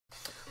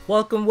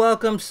Welcome,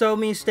 welcome,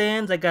 SOMI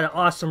stands. I got an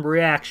awesome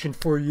reaction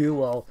for you.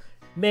 Well,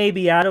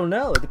 maybe, I don't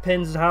know. It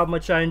depends how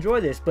much I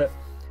enjoy this, but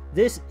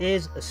this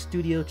is a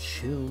Studio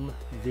Choom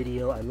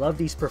video. I love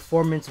these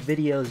performance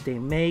videos they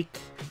make.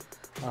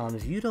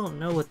 If you don't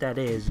know what that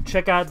is,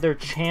 check out their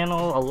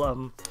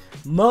channel.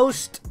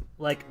 Most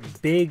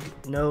big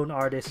known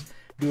artists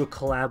do a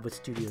collab with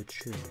Studio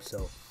Choom,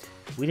 so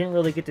we didn't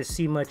really get to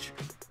see much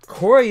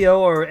choreo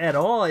or at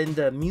all in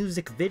the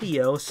music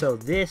video, so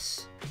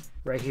this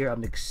right here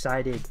I'm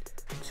excited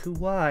to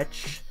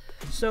watch.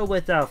 So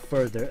without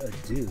further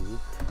ado,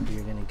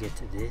 we're gonna get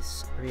to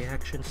this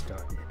reaction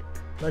started.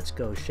 Let's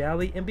go, shall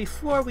we? And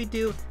before we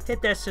do,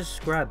 hit that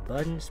subscribe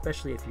button,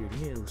 especially if you're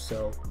new.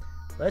 So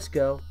let's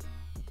go.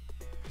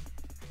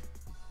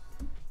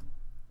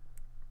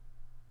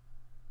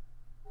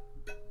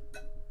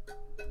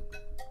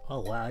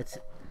 Oh wow, it's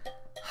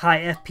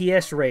high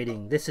FPS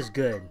rating. This is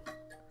good.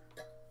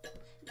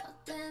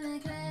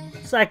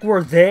 It's like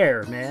we're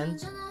there, man.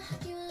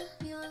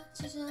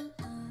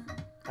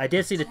 I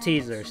did see the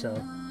teaser, so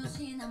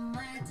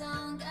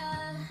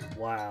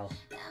wow.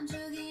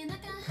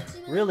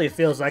 Really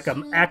feels like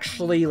I'm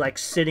actually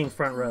sitting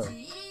front row.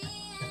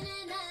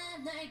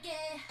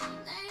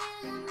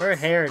 Her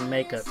hair and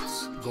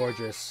makeup's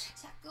gorgeous.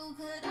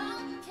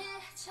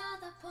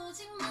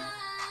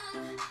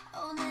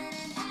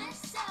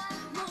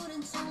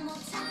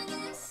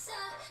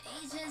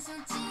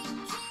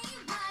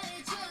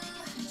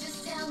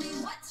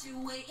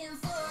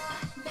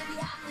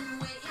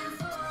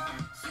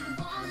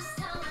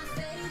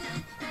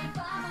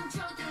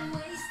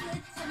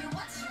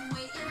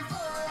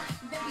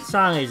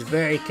 Song is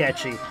very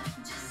catchy.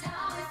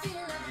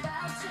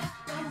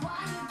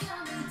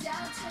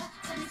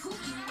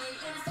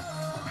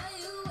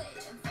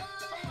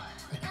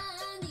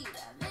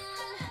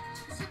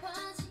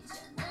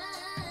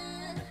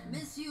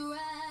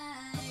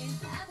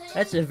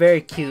 That's a very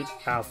cute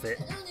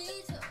outfit.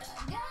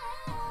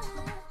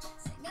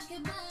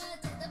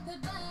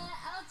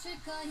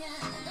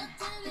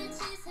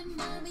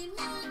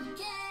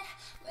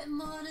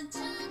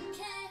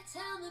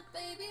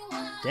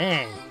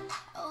 Dang.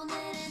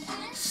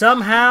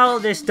 Somehow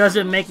this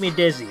doesn't make me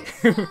dizzy.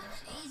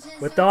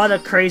 With all the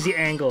crazy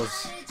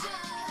angles.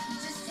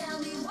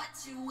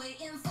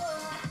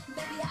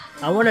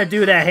 I want to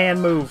do that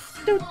hand move.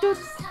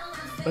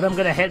 But I'm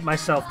going to hit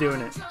myself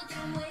doing it.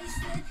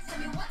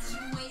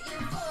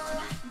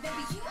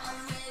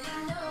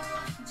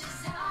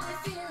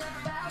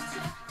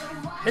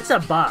 It's a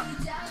bop.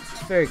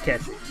 It's very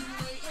catchy.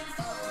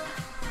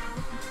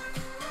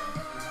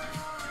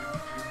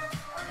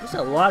 There's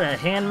a lot of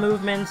hand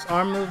movements,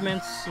 arm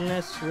movements in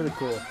this. Really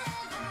cool.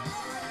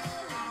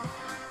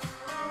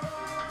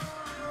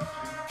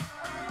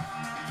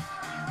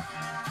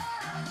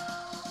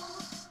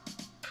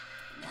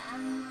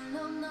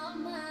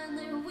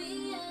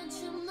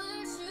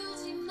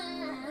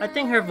 I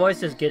think her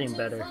voice is getting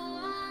better.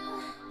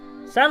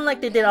 Sounded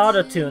like they did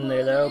auto-tune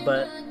there though,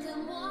 but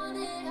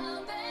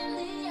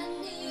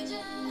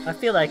I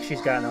feel like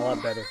she's gotten a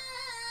lot better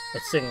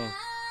at singing.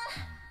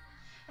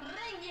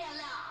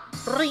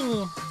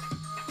 Ring.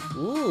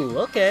 Ooh,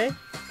 okay.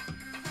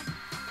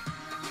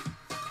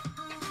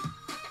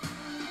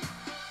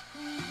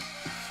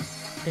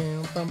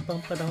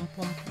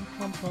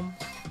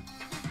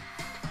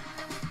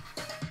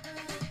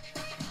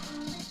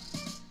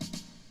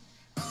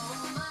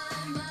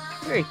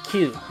 Very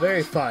cute,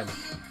 very fun.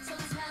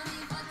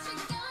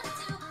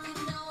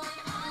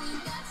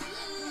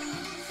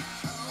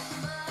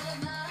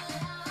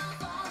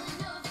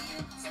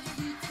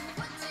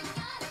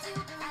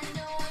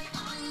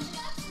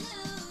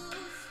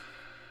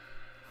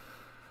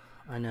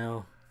 I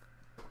know.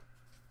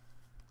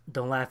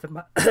 Don't laugh at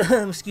my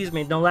excuse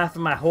me, don't laugh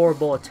at my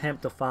horrible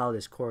attempt to follow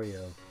this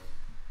choreo.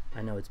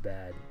 I know it's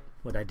bad.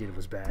 What I did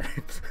was bad.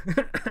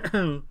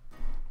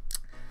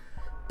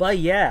 But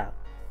yeah,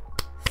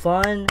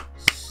 fun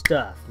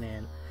stuff,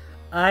 man.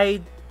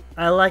 I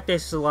like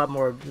this a lot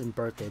more than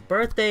Birthday.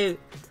 Birthday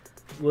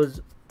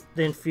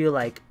didn't feel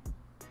like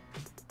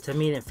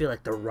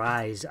the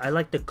rise. I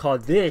like to call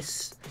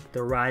this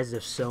the rise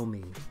of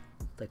SOMI.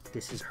 Like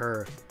this is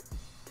her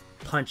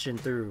punching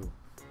through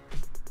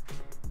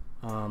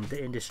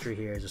the industry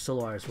here as a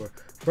solo artist. Where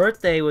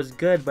Birthday was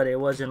good, but it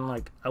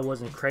wasn't I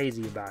wasn't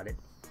crazy about it.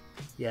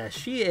 Yeah,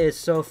 she is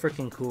so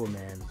freaking cool,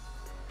 man.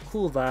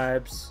 Cool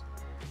vibes.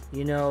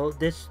 You know,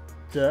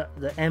 the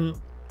M,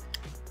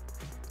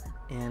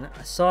 and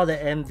I saw the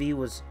MV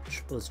was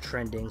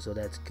trending, so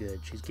that's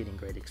good. She's getting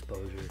great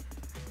exposure.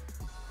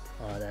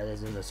 That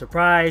isn't a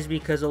surprise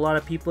because a lot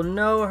of people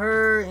know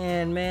her,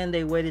 and man,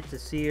 they waited to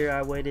see her.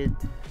 I waited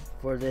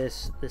for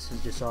this. This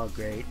is just all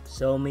great.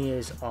 SOMI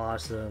is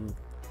awesome,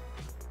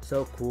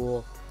 so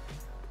cool,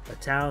 a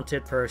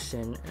talented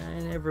person,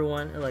 and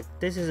everyone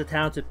this is a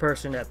talented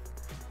person that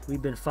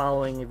we've been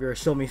following. If you're a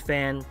SOMI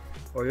fan,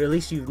 or at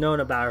least you've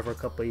known about her for a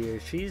couple of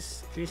years,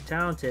 she's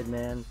talented,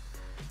 man.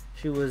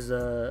 She was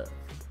the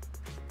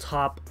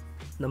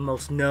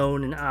most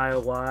known in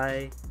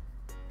IOI,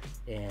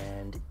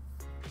 and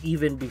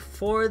even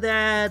before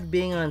that,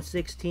 being on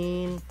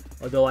 16.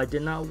 Although I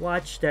did not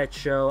watch that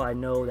show, I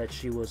know that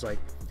she was like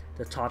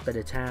the top of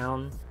the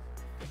town,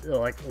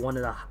 like one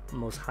of the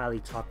most highly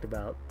talked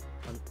about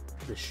on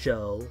the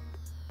show.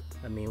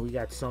 I mean, we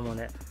got someone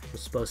that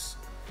was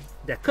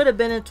that could have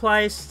been in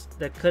Twice,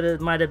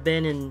 that might have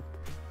been in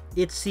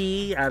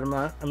ITZY. I'm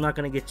not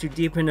gonna get too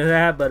deep into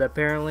that, but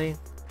apparently.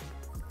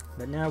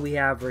 But now we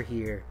have her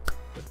here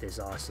with this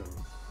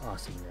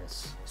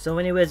awesomeness. So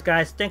anyways,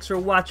 guys, thanks for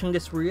watching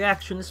this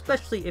reaction,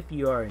 especially if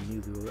you are a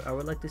new viewer. I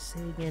would like to say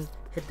again,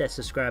 hit that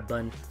subscribe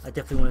button. I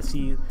definitely want to see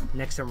you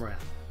next time around.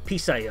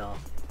 Peace out, y'all.